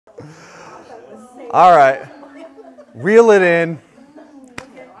All right. Reel it in.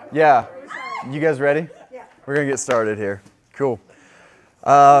 Yeah. You guys ready? We're going to get started here. Cool.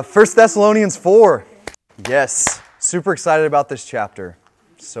 1 Thessalonians 4. Yes. Super excited about this chapter.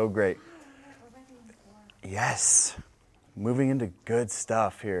 So great. Yes. Moving into good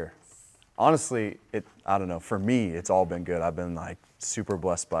stuff here. Honestly, I don't know. For me, it's all been good. I've been like super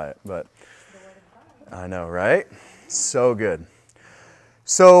blessed by it. But I know, right? So good.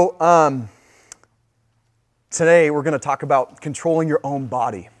 So today we're going to talk about controlling your own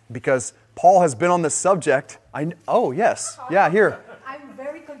body because Paul has been on this subject. Oh, yes. Yeah, here. I'm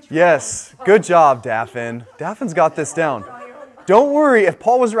very controlled. Yes. Good job, Daphne. Daphne's got this down. Don't worry. If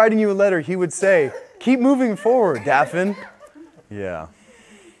Paul was writing you a letter, he would say, keep moving forward, Daphne. Yeah.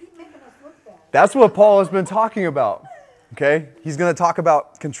 That's what Paul has been talking about. Okay? He's going to talk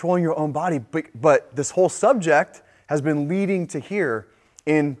about controlling your own body. But this whole subject has been leading to here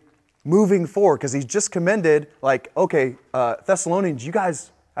in moving forward because he's just commended, like, okay, Thessalonians, you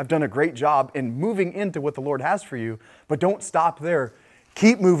guys have done a great job in moving into what the Lord has for you, but don't stop there.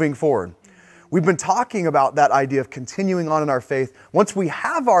 Keep moving forward. We've been talking about that idea of continuing on in our faith. Once we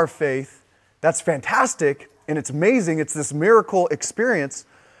have our faith, that's fantastic and it's amazing. It's this miracle experience.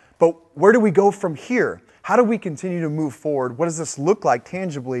 But where do we go from here? How do we continue to move forward? What does this look like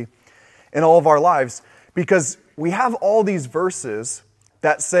tangibly in all of our lives? Because we have all these verses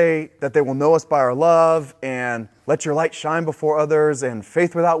that say that they will know us by our love and let your light shine before others and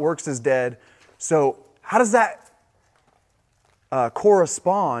faith without works is dead. So how does that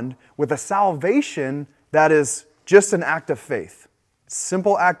correspond with a salvation that is just an act of faith?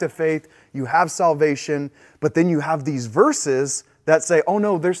 Simple act of faith. You have salvation, but then you have these verses that say, oh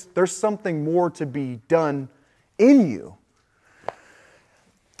no, there's something more to be done in you.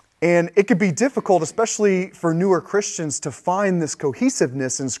 And it could be difficult, especially for newer Christians, to find this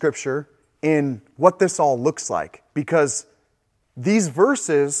cohesiveness in Scripture in what this all looks like. Because these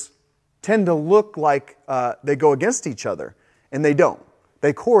verses tend to look like they go against each other, and they don't.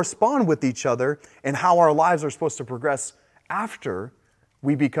 They correspond with each other and how our lives are supposed to progress after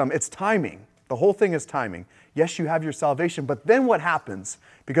we become. It's timing. The whole thing is timing. Yes, you have your salvation, but then what happens?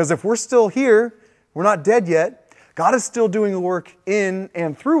 Because if we're still here, we're not dead yet, God is still doing the work in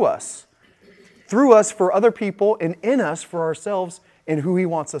and through us. Through us for other people and in us for ourselves and who He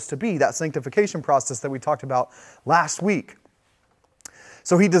wants us to be. That sanctification process that we talked about last week.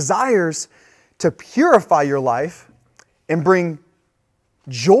 So He desires to purify your life and bring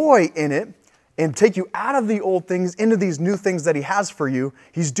joy in it and take you out of the old things into these new things that He has for you.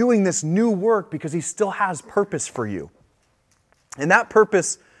 He's doing this new work because He still has purpose for you. And that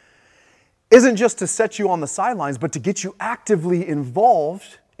purpose isn't just to set you on the sidelines, but to get you actively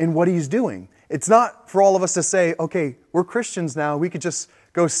involved in what He's doing. It's not for all of us to say, okay, we're Christians now. We could just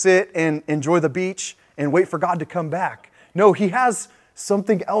go sit and enjoy the beach and wait for God to come back. No, He has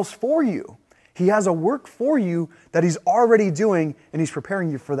something else for you. He has a work for you that He's already doing, and He's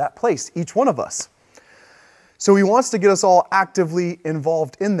preparing you for that place, each one of us. So He wants to get us all actively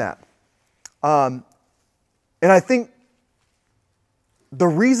involved in that. And I think the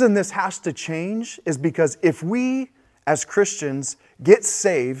reason this has to change is because if we, as Christians, get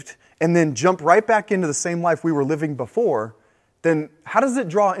saved and then jump right back into the same life we were living before, then how does it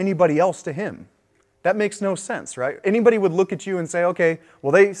draw anybody else to Him? That makes no sense, right? Anybody would look at you and say, okay,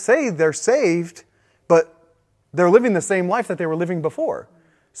 well, they say they're saved, but they're living the same life that they were living before.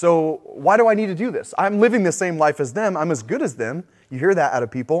 So why do I need to do this? I'm living the same life as them. I'm as good as them. You hear that out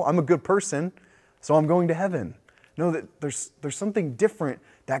of people. I'm a good person, so I'm going to heaven. No, that there's something different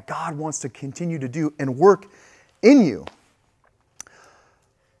that God wants to continue to do and work in you.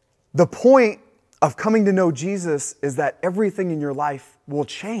 The point of coming to know Jesus is that everything in your life will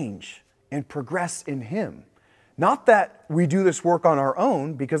change and progress in Him. Not that we do this work on our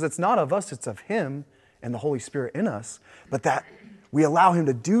own, because it's not of us, it's of Him and the Holy Spirit in us, but that we allow Him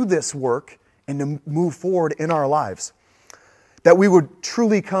to do this work and to move forward in our lives. That we would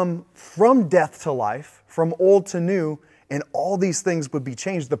truly come from death to life, from old to new, and all these things would be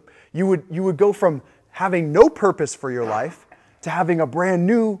changed. You would go from having no purpose for your life to having a brand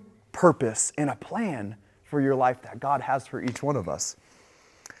new purpose and a plan for your life that God has for each one of us.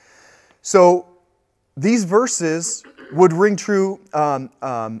 So these verses would ring true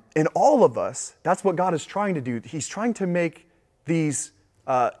in all of us. That's what God is trying to do. He's trying to make these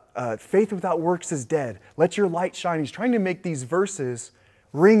faith without works is dead. Let your light shine. He's trying to make these verses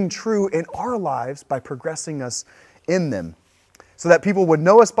ring true in our lives by progressing us in them. So that people would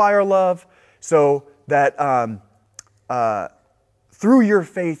know us by our love, so that through your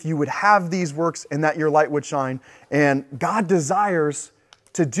faith you would have these works and that your light would shine. And God desires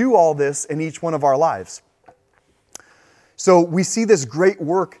to do all this in each one of our lives. So we see this great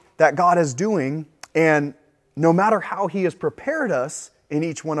work that God is doing, and no matter how He has prepared us in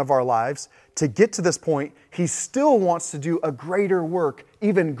each one of our lives to get to this point, He still wants to do a greater work,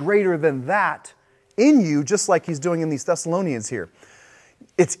 even greater than that, in you, just like He's doing in these Thessalonians here.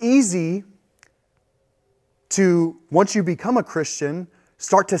 It's easy to, once you become a Christian,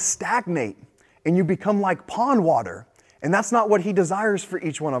 start to stagnate, and you become like pond water. And that's not what He desires for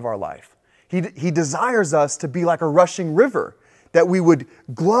each one of our life. He desires us to be like a rushing river, that we would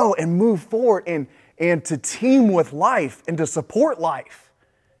glow and move forward and to team with life and to support life.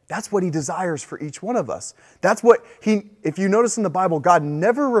 That's what He desires for each one of us. That's what if you notice in the Bible, God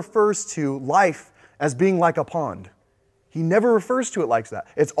never refers to life as being like a pond. He never refers to it like that.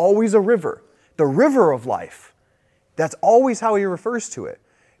 It's always a river, the river of life. That's always how He refers to it,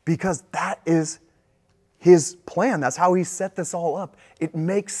 because that is His plan. That's how He set this all up. It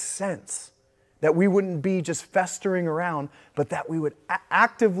makes sense that we wouldn't be just festering around, but that we would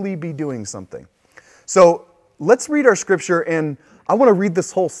actively be doing something. So let's read our scripture, and I want to read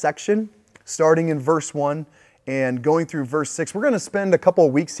this whole section, starting in verse 1 and going through verse 6. We're going to spend a couple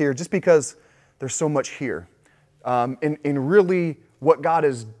of weeks here just because there's so much here, in really what God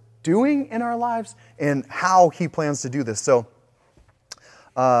is doing in our lives and how He plans to do this. So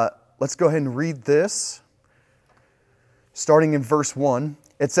let's go ahead and read this, starting in verse 1.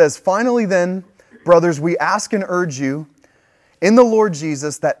 It says, "Finally then, brothers, we ask and urge you in the Lord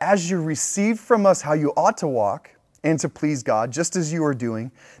Jesus that as you receive from us how you ought to walk and to please God, just as you are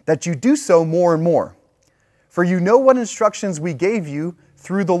doing, that you do so more and more. For you know what instructions we gave you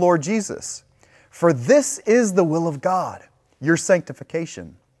through the Lord Jesus. For this is the will of God, your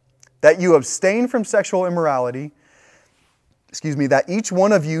sanctification, that you abstain from sexual immorality, that each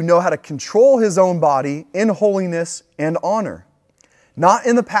one of you know how to control his own body in holiness and honor, not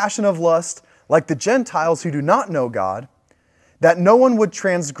in the passion of lust, like the Gentiles who do not know God, that no one would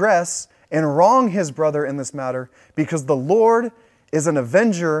transgress and wrong his brother in this matter, because the Lord is an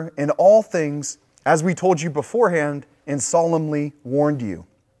avenger in all things, as we told you beforehand and solemnly warned you."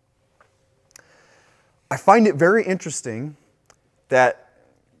 I find it very interesting that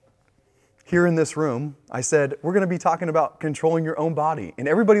here in this room, I said, we're going to be talking about controlling your own body, and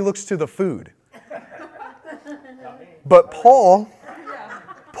everybody looks to the food. But Paul,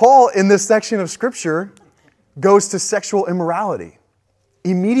 in this section of Scripture, goes to sexual immorality.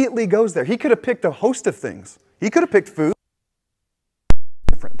 Immediately goes there. He could have picked a host of things. He could have picked food,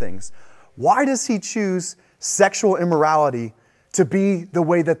 different things. Why does he choose sexual immorality to be the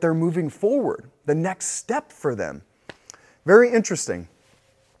way that they're moving forward, the next step for them? Very interesting.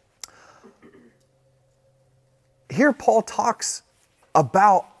 Here Paul talks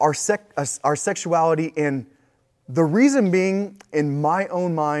about our sexuality, and the reason being, in my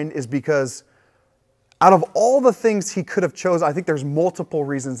own mind, is because out of all the things he could have chosen, I think there's multiple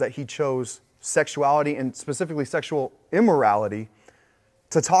reasons that he chose sexuality, and specifically sexual immorality,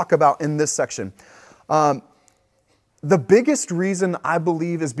 to talk about in this section. The biggest reason, I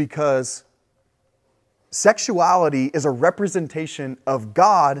believe, is because sexuality is a representation of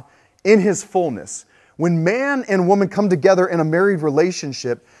God in His fullness. When man and woman come together in a married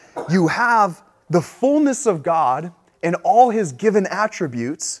relationship, you have the fullness of God and all His given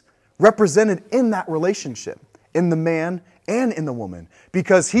attributes represented in that relationship, in the man and in the woman.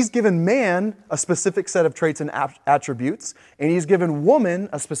 Because He's given man a specific set of traits and attributes, and He's given woman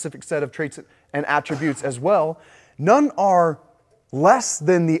a specific set of traits and attributes as well. None are less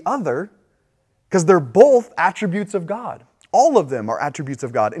than the other, because they're both attributes of God. All of them are attributes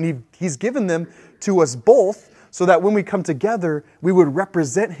of God, and He's given them to us both so that when we come together, we would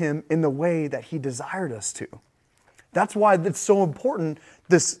represent Him in the way that He desired us to. That's why it's so important,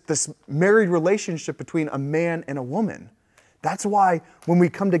 this married relationship between a man and a woman. That's why when we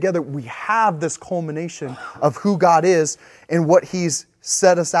come together, we have this culmination of who God is and what He's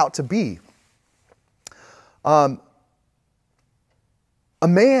set us out to be. A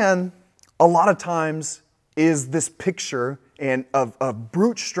man, a lot of times, is this picture of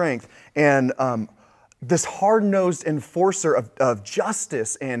brute strength and this hard-nosed enforcer of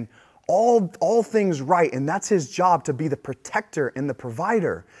justice and all things right, and that's his job, to be the protector and the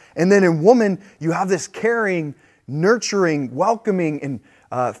provider. And then in woman, you have this caring, nurturing, welcoming, and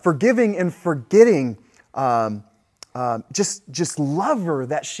forgiving and forgetting, just lover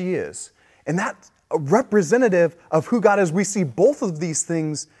that she is. And that's a representative of who God is. We see both of these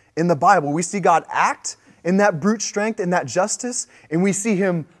things in the Bible. We see God act in that brute strength and that justice, and we see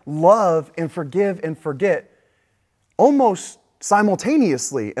Him love and forgive and forget almost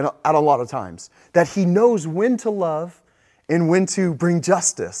simultaneously at a lot of times. That He knows when to love and when to bring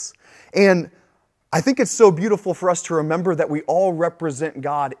justice. And I think it's so beautiful for us to remember that we all represent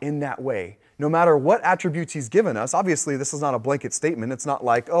God in that way. No matter what attributes He's given us, obviously this is not a blanket statement. It's not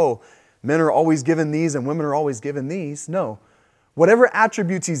like, oh, men are always given these and women are always given these. No. Whatever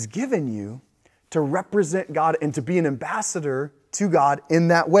attributes He's given you, to represent God and to be an ambassador to God in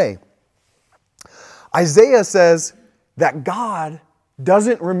that way. Isaiah says that God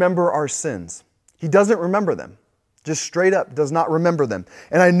doesn't remember our sins. He doesn't remember them. Just straight up does not remember them.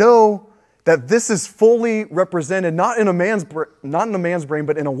 And I know that this is fully represented not in a man's brain,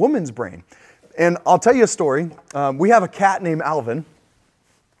 but in a woman's brain. And I'll tell you a story. We have a cat named Alvin.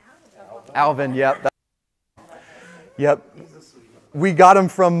 Alvin, yep. Yep. We got him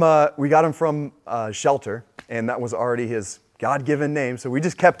from shelter, and that was already his God-given name, so we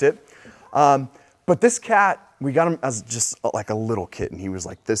just kept it. But this cat, we got him as just like a little kitten. He was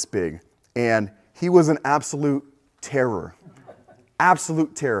like this big, and he was an absolute terror.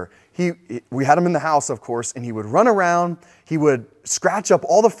 Absolute terror. We had him in the house, of course, and he would run around. He would scratch up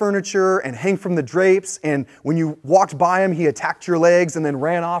all the furniture and hang from the drapes, and when you walked by him, he attacked your legs and then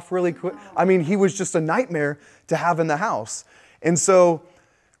ran off really quick. I mean, he was just a nightmare to have in the house. And so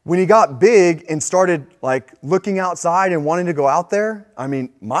when he got big and started like looking outside and wanting to go out there, I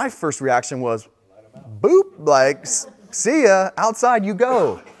mean, my first reaction was, boop, like, see ya, outside you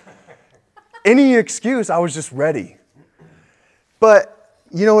go. Any excuse, I was just ready. But,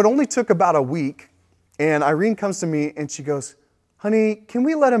 you know, it only took about a week, and Irene comes to me and she goes, honey, can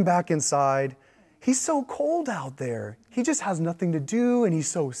we let him back inside? He's so cold out there. He just has nothing to do, and he's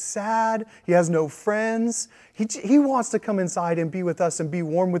so sad. He has no friends. He wants to come inside and be with us and be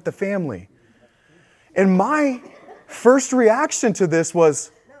warm with the family. And my first reaction to this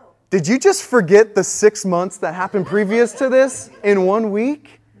was, did you just forget the 6 months that happened previous to this in 1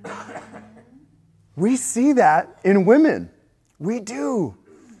 week? We see that in women. We do.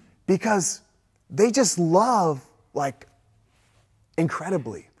 Because they just love, like,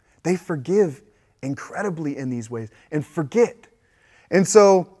 incredibly. They forgive incredibly in these ways and forget. And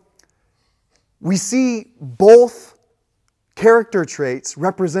so we see both character traits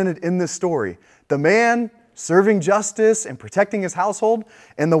represented in this story. The man serving justice and protecting his household,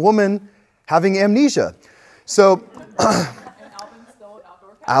 and the woman having amnesia. So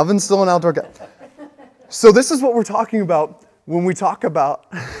Alvin's still an outdoor cat. So this is what we're talking about when we talk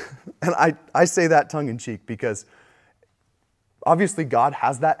about, and I say that tongue in cheek because obviously God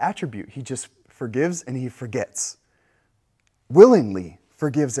has that attribute. He just forgives and He forgets. Willingly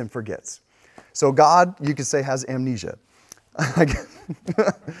forgives and forgets. So God, you could say, has amnesia.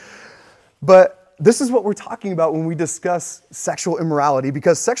 But this is what we're talking about when we discuss sexual immorality,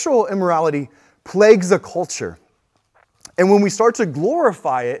 because sexual immorality plagues a culture. And when we start to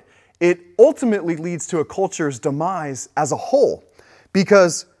glorify it, it ultimately leads to a culture's demise as a whole,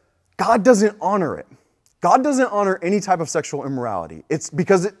 because God doesn't honor it. God doesn't honor any type of sexual immorality. It's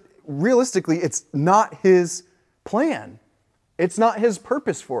because realistically, it's not His plan. It's not His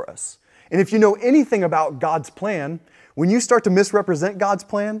purpose for us. And if you know anything about God's plan, when you start to misrepresent God's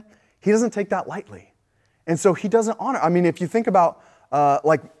plan, He doesn't take that lightly. And so He doesn't honor. I mean, if you think about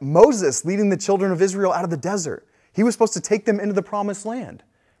like Moses leading the children of Israel out of the desert, he was supposed to take them into the promised land.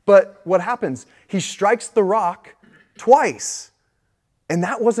 But what happens? He strikes the rock twice. And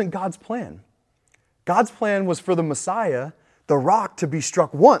that wasn't God's plan. God's plan was for the Messiah, the rock, to be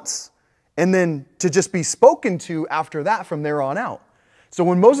struck once and then to just be spoken to after that from there on out. So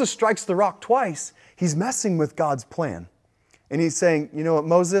when Moses strikes the rock twice, he's messing with God's plan. And he's saying, you know what,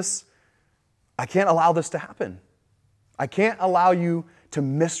 Moses, I can't allow this to happen. I can't allow you to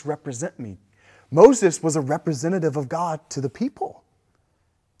misrepresent me. Moses was a representative of God to the people.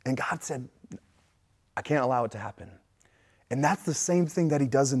 And God said, I can't allow it to happen. And that's the same thing that He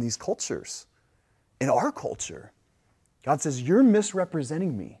does in these cultures. In our culture, God says, you're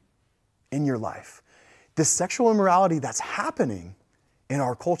misrepresenting me in your life. This sexual immorality that's happening in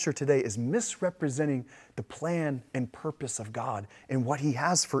our culture today is misrepresenting the plan and purpose of God and what He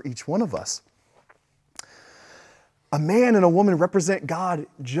has for each one of us. A man and a woman represent God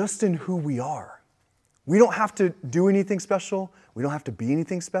just in who we are. We don't have to do anything special. We don't have to be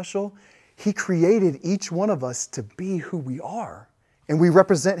anything special. He created each one of us to be who we are. And we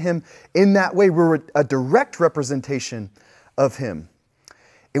represent Him in that way. We're a direct representation of Him.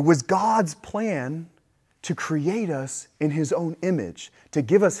 It was God's plan to create us in His own image, to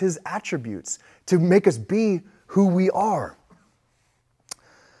give us His attributes, to make us be who we are.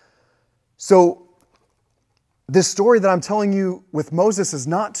 So this story that I'm telling you with Moses is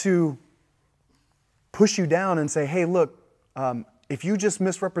not to push you down and say, hey, look, if you just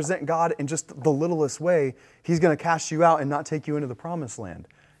misrepresent God in just the littlest way, he's going to cast you out and not take you into the promised land.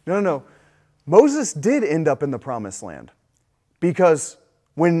 No. Moses did end up in the promised land because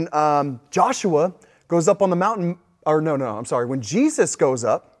when Joshua goes up on the mountain, when Jesus goes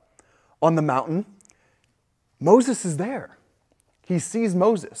up on the mountain, Moses is there. He sees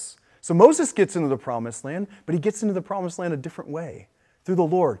Moses. So Moses gets into the promised land, but he gets into the promised land a different way, through the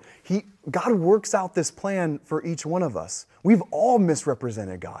Lord. God works out this plan for each one of us. We've all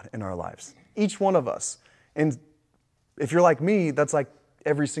misrepresented God in our lives, each one of us. And if you're like me, that's like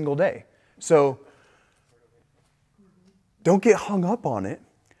every single day. So don't get hung up on it,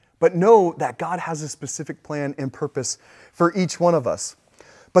 but know that God has a specific plan and purpose for each one of us.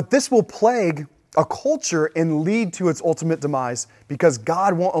 But this will plague a culture and lead to its ultimate demise because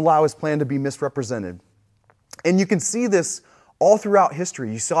God won't allow his plan to be misrepresented. And you can see this all throughout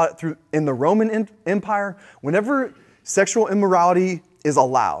history. You saw it in the Roman Empire. Whenever sexual immorality is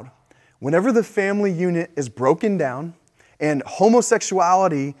allowed, whenever the family unit is broken down, and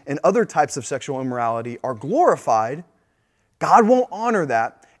homosexuality and other types of sexual immorality are glorified, God won't honor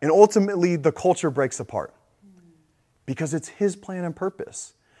that, and ultimately the culture breaks apart because it's his plan and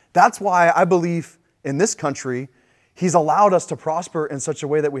purpose. That's why I believe in this country, he's allowed us to prosper in such a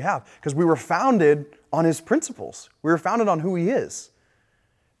way that we have, because we were founded on his principles. We were founded on who he is.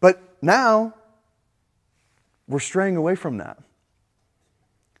 But now, we're straying away from that.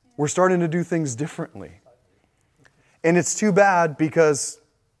 We're starting to do things differently. And it's too bad because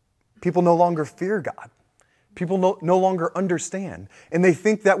people no longer fear God. People no longer understand. And they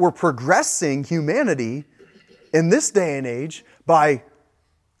think that we're progressing humanity in this day and age by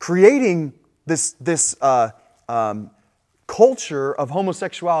creating this culture of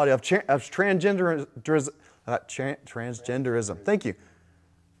homosexuality, of transgenderism. Thank you.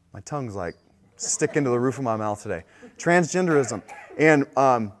 My tongue's like sticking to the roof of my mouth today. Transgenderism. And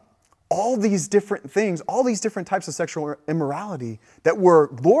all these different things, all these different types of sexual immorality that we're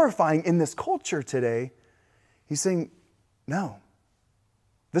glorifying in this culture today, he's saying, no,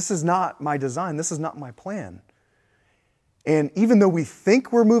 this is not my design. This is not my plan. And even though we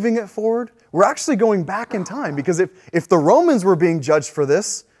think we're moving it forward, we're actually going back in time, because if the Romans were being judged for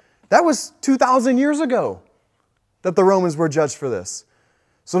this, that was 2,000 years ago that the Romans were judged for this.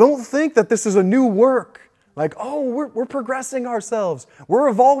 So don't think that this is a new work. Like, oh, we're progressing ourselves. We're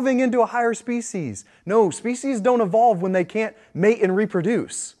evolving into a higher species. No, species don't evolve when they can't mate and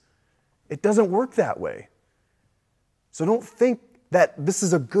reproduce. It doesn't work that way. So don't think that this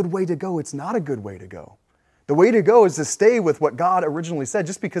is a good way to go. It's not a good way to go. The way to go is to stay with what God originally said.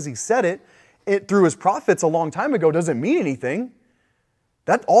 Just because he said it through his prophets a long time ago doesn't mean anything.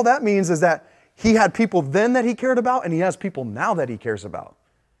 All that means is that he had people then that he cared about, and he has people now that he cares about.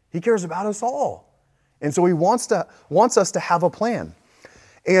 He cares about us all. And so he wants us to have a plan.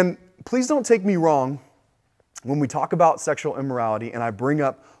 And please don't take me wrong when we talk about sexual immorality and I bring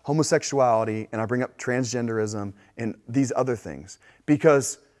up homosexuality and I bring up transgenderism and these other things.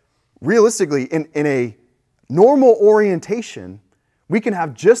 Because realistically, in a normal orientation, we can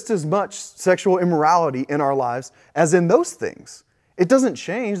have just as much sexual immorality in our lives as in those things. It doesn't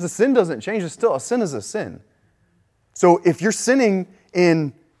change. The sin doesn't change. It's still, a sin is a sin. So if you're sinning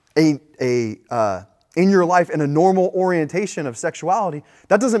in in your life in a normal orientation of sexuality,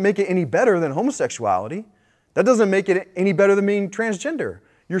 that doesn't make it any better than homosexuality. That doesn't make it any better than being transgender.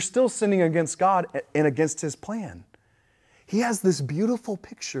 You're still sinning against God and against his plan. He has this beautiful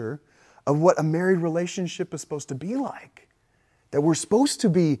picture of what a married relationship is supposed to be like. That we're supposed to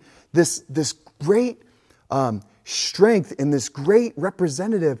be this great strength and this great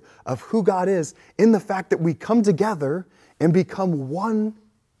representative of who God is in the fact that we come together and become one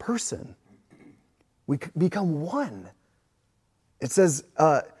person. We become one. It says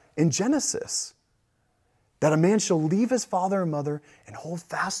in Genesis that a man shall leave his father and mother and hold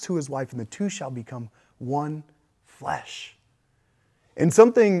fast to his wife, and the two shall become one flesh. And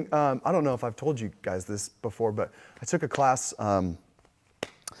something, I don't know if I've told you guys this before, but I took a class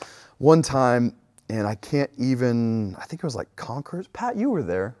one time, and I think it was like Conquerors. Pat, you were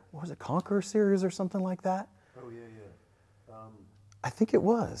there. What was it, Conqueror series or something like that? Oh, yeah. I think it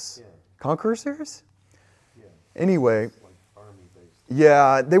was. Yeah. Conqueror series? Yeah. Anyway. Like army-based.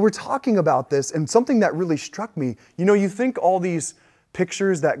 Yeah, they were talking about this, and something that really struck me. You know, you think all these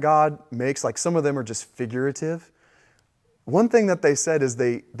pictures that God makes, like some of them are just figurative. One thing that they said is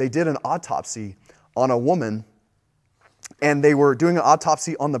they did an autopsy on a woman, and they were doing an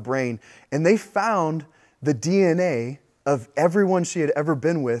autopsy on the brain, and they found the DNA of everyone she had ever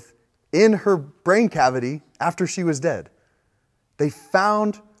been with in her brain cavity after she was dead. They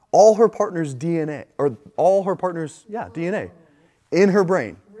found all her partner's DNA, or all her partner's, DNA, in her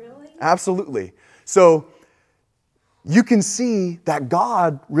brain. Really? Absolutely. So you can see that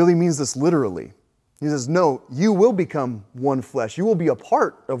God really means this literally. He says, no, you will become one flesh. You will be a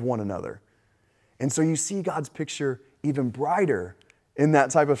part of one another. And so you see God's picture even brighter in that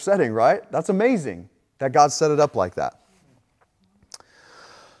type of setting, right? That's amazing that God set it up like that.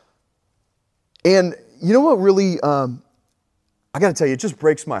 And you know what really, I got to tell you, it just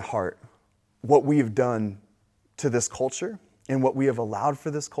breaks my heart what we have done to this culture and what we have allowed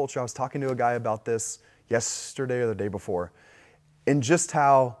for this culture. I was talking to a guy about this yesterday or the day before, and just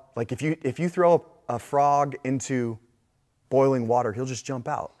how, like, if you throw a frog into boiling water, he'll just jump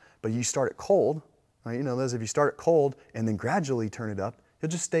out. But you start it cold, right? You know, those, if you start it cold and then gradually turn it up, he'll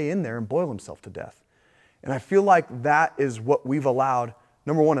just stay in there and boil himself to death. And I feel like that is what we've allowed,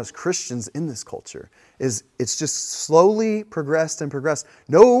 number one, as Christians in this culture, is it's just slowly progressed and progressed.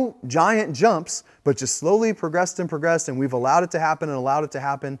 No giant jumps, but just slowly progressed and progressed, and we've allowed it to happen and allowed it to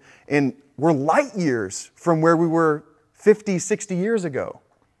happen. And we're light years from where we were 50, 60 years ago.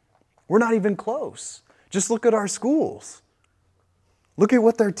 We're not even close. Just look at our schools. Look at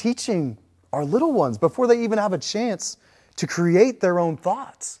what they're teaching our little ones before they even have a chance to create their own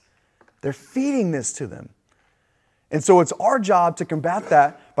thoughts. They're feeding this to them. And so it's our job to combat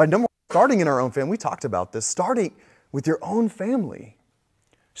that by starting in our own family. We talked about this. Starting with your own family.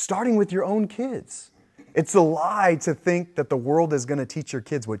 Starting with your own kids. It's a lie to think that the world is going to teach your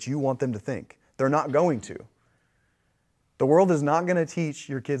kids what you want them to think. They're not going to. The world is not going to teach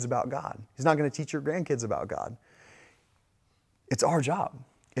your kids about God. He's not going to teach your grandkids about God. It's our job.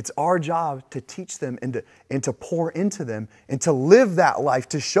 It's our job to teach them and to pour into them and to live that life,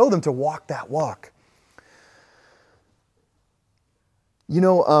 to show them to walk that walk. You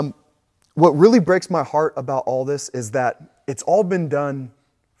know, what really breaks my heart about all this is that it's all been done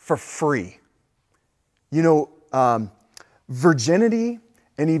for free. You know, virginity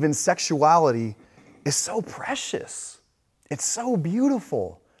and even sexuality is so precious. It's so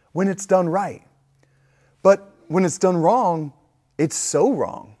beautiful when it's done right. But when it's done wrong, it's so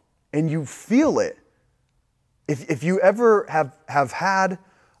wrong. And you feel it. If you ever have had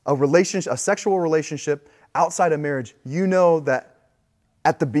a relationship, a sexual relationship outside of marriage, you know that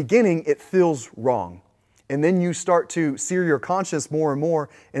at the beginning it feels wrong. And then you start to sear your conscience more and more,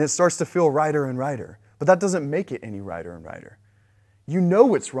 and it starts to feel righter and righter. But that doesn't make it any righter and righter. You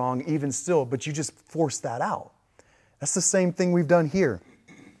know it's wrong even still, but you just force that out. That's the same thing we've done here.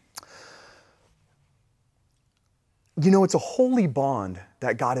 You know, it's a holy bond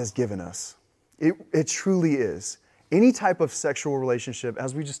that God has given us. It truly is. Any type of sexual relationship,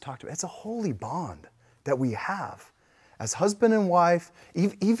 as we just talked about, it's a holy bond that we have. As husband and wife,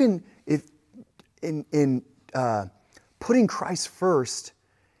 even if in putting Christ first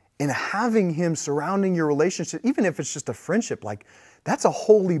and having Him surrounding your relationship, even if it's just a friendship, like that's a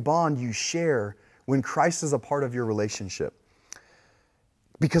holy bond you share when Christ is a part of your relationship.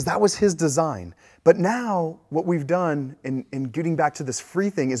 Because that was His design. But now what we've done in getting back to this free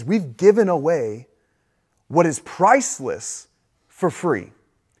thing is we've given away what is priceless for free.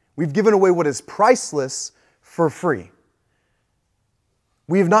 We've given away what is priceless for free.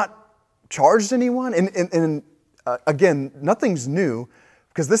 We have not charged anyone. And again, nothing's new,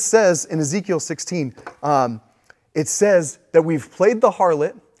 because this says in Ezekiel 16, it says that we've played the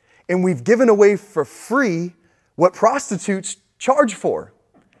harlot and we've given away for free what prostitutes charge for.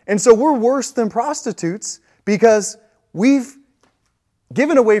 And so we're worse than prostitutes because we've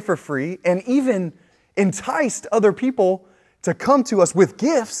given away for free and even enticed other people to come to us with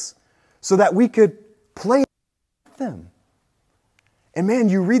gifts so that we could play with them. And man,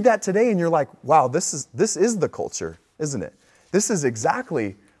 you read that today and you're like, wow, this is the culture, isn't it? This is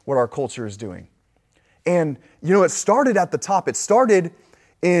exactly what our culture is doing. And, you know, it started at the top. It started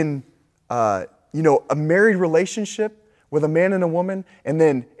in, a married relationship with a man and a woman. And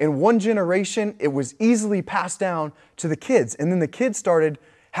then in one generation, it was easily passed down to the kids. And then the kids started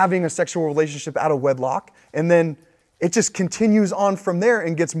having a sexual relationship out of wedlock. And then it just continues on from there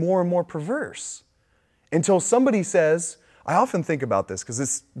and gets more and more perverse. Until somebody says, I often think about this because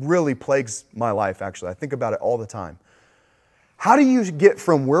this really plagues my life, actually. I think about it all the time. How do you get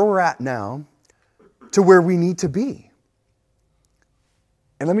from where we're at now to where we need to be?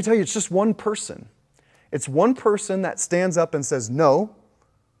 And let me tell you, it's just one person. It's one person that stands up and says, no,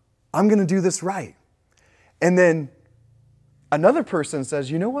 I'm going to do this right. And then another person says,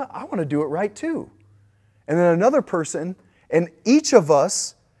 you know what? I want to do it right too. And then another person, and each of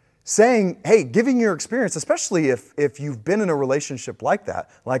us saying, hey, giving your experience, especially if you've been in a relationship like that,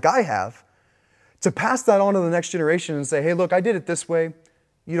 like I have, to pass that on to the next generation and say, hey, look, I did it this way.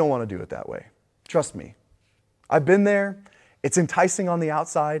 You don't want to do it that way. Trust me. I've been there, It's enticing on the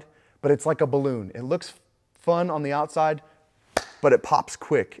outside, but it's like a balloon. It looks fun on the outside, but it pops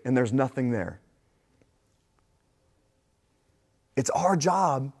quick and there's nothing there. It's our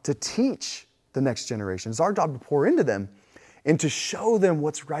job to teach the next generation. It's our job to pour into them and to show them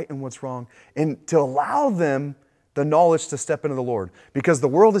what's right and what's wrong and to allow them the knowledge to step into the Lord. Because the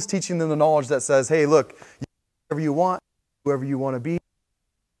world is teaching them the knowledge that says, hey, look, you do whatever you want, whoever you want to be,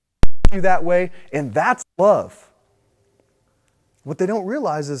 you that way, and that's love. What they don't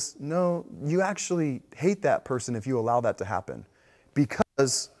realize is, no, you actually hate that person if you allow that to happen.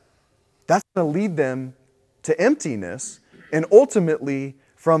 Because that's going to lead them to emptiness and ultimately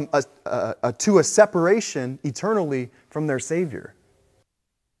to a separation eternally from their Savior.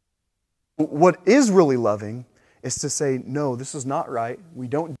 What is really loving is to say, no, this is not right. We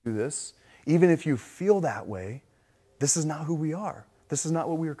don't do this. Even if you feel that way, this is not who we are. This is not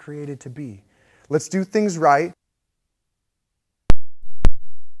what we were created to be. Let's do things right.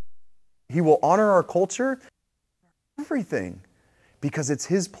 He will honor our culture, everything, because it's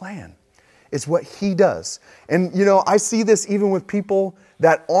His plan. It's what He does. And, I see this even with people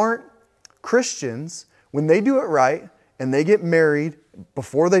that aren't Christians. When they do it right and they get married,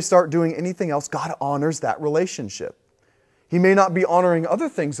 before they start doing anything else, God honors that relationship. He may not be honoring other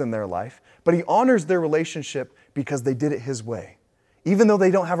things in their life, but He honors their relationship because they did it His way. Even though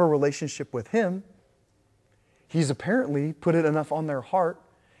they don't have a relationship with Him, He's apparently put it enough on their heart,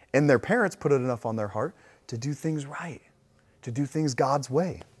 and their parents put it enough on their heart to do things right, to do things God's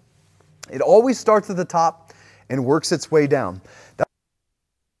way. It always starts at the top and works its way down. That's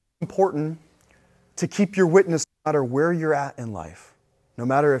important to keep your witness no matter where you're at in life. No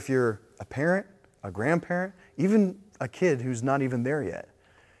matter if you're a parent, a grandparent, even a kid who's not even there yet.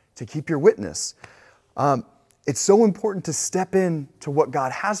 To keep your witness. It's so important to step into what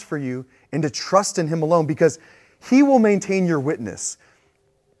God has for you and to trust in Him alone because He will maintain your witness.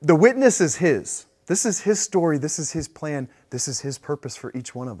 The witness is His. This is His story. This is His plan. This is His purpose for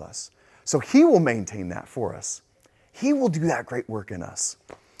each one of us. So He will maintain that for us. He will do that great work in us.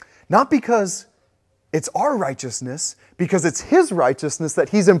 Not because it's our righteousness, because it's His righteousness that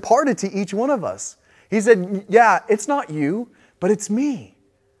He's imparted to each one of us. He said, yeah, it's not you, but it's me.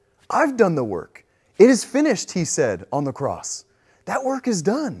 I've done the work. It is finished, He said on the cross. That work is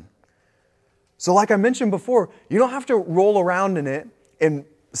done. So like I mentioned before, you don't have to roll around in it and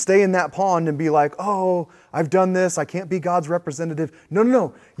stay in that pond and be like, oh, I've done this. I can't be God's representative.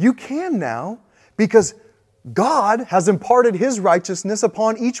 No. You can now because God has imparted His righteousness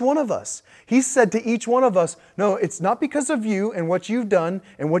upon each one of us. He said to each one of us, no, it's not because of you and what you've done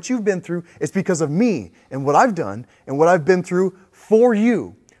and what you've been through. It's because of me and what I've done and what I've been through for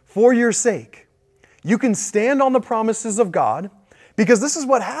you, for your sake. You can stand on the promises of God because this is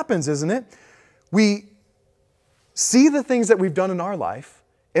what happens, isn't it? We see the things that we've done in our life,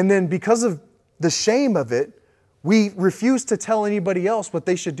 and then because of the shame of it, we refuse to tell anybody else what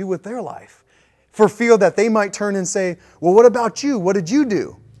they should do with their life for fear that they might turn and say, well, what about you? What did you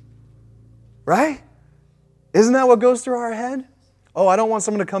do? Right? Isn't that what goes through our head? Oh, I don't want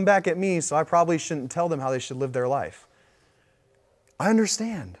someone to come back at me, so I probably shouldn't tell them how they should live their life. I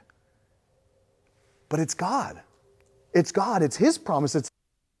understand. But it's God. It's God. It's His promise.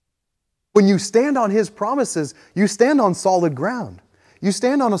 When you stand on His promises, you stand on solid ground. You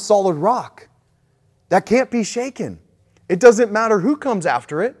stand on a solid rock that can't be shaken. It doesn't matter who comes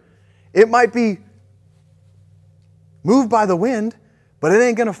after it. It might be moved by the wind, but it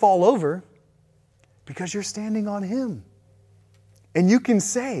ain't going to fall over because you're standing on Him. And you can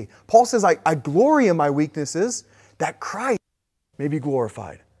say, Paul says, I glory in my weaknesses that Christ may be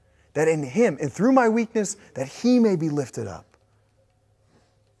glorified. That in Him and through my weakness that He may be lifted up.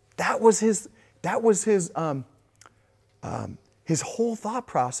 That was his whole thought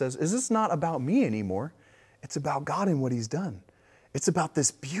process. Is this not about me anymore? It's about God and what He's done. It's about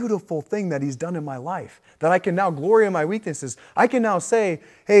this beautiful thing that He's done in my life. That I can now glory in my weaknesses. I can now say,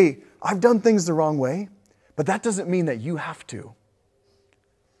 hey, I've done things the wrong way, but that doesn't mean that you have to.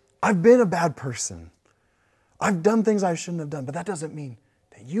 I've been a bad person. I've done things I shouldn't have done, but that doesn't mean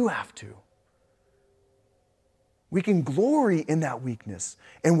that you have to. We can glory in that weakness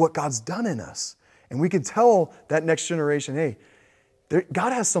and what God's done in us. And we can tell that next generation, hey,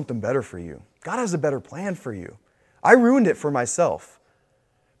 God has something better for you. God has a better plan for you. I ruined it for myself.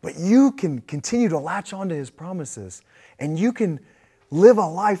 But you can continue to latch onto His promises. And you can live a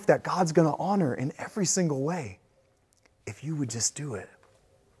life that God's going to honor in every single way. If you would just do it.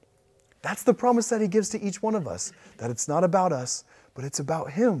 That's the promise that He gives to each one of us. That it's not about us, but it's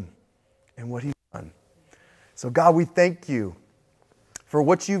about Him and what He's done. So God, we thank You for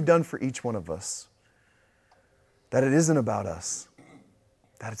what You've done for each one of us. that it isn't about us,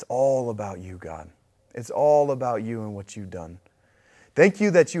 that it's all about you, God. It's all about you and what you've done. Thank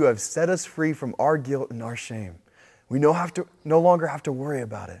you that you have set us free from our guilt and our shame. We no longer have to worry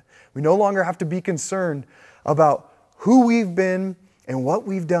about it. We no longer have to be concerned about who we've been and what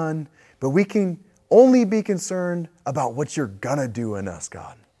we've done, but we can only be concerned about what you're gonna do in us,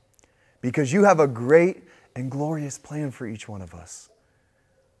 God. Because you have a great and glorious plan for each one of us.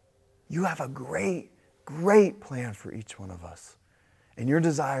 You have a great, great plan for each one of us. And your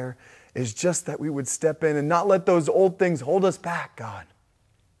desire is just that we would step in and not let those old things hold us back, God.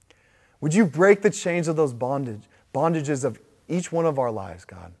 Would you break the chains of those bondages of each one of our lives,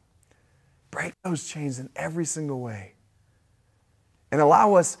 God? Break those chains in every single way. And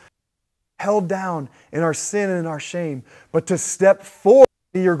allow us held down in our sin and in our shame, but to step forward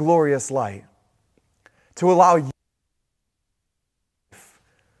to your glorious light. To allow you,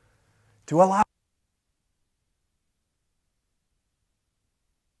 to allow,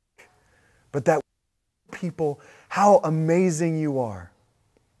 but that people, how amazing you are.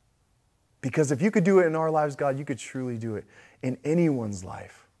 Because if you could do it in our lives, God, you could truly do it in anyone's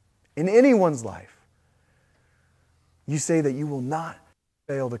life. In anyone's life. You say that you will not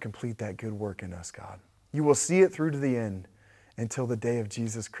fail to complete that good work in us, God. You will see it through to the end until the day of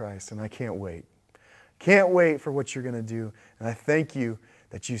Jesus Christ. And I can't wait. Can't wait for what you're going to do. And I thank you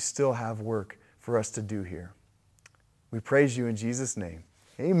that you still have work for us to do here. We praise you in Jesus' name.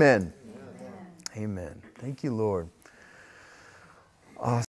 Amen. Amen. Amen. Thank you, Lord. Awesome.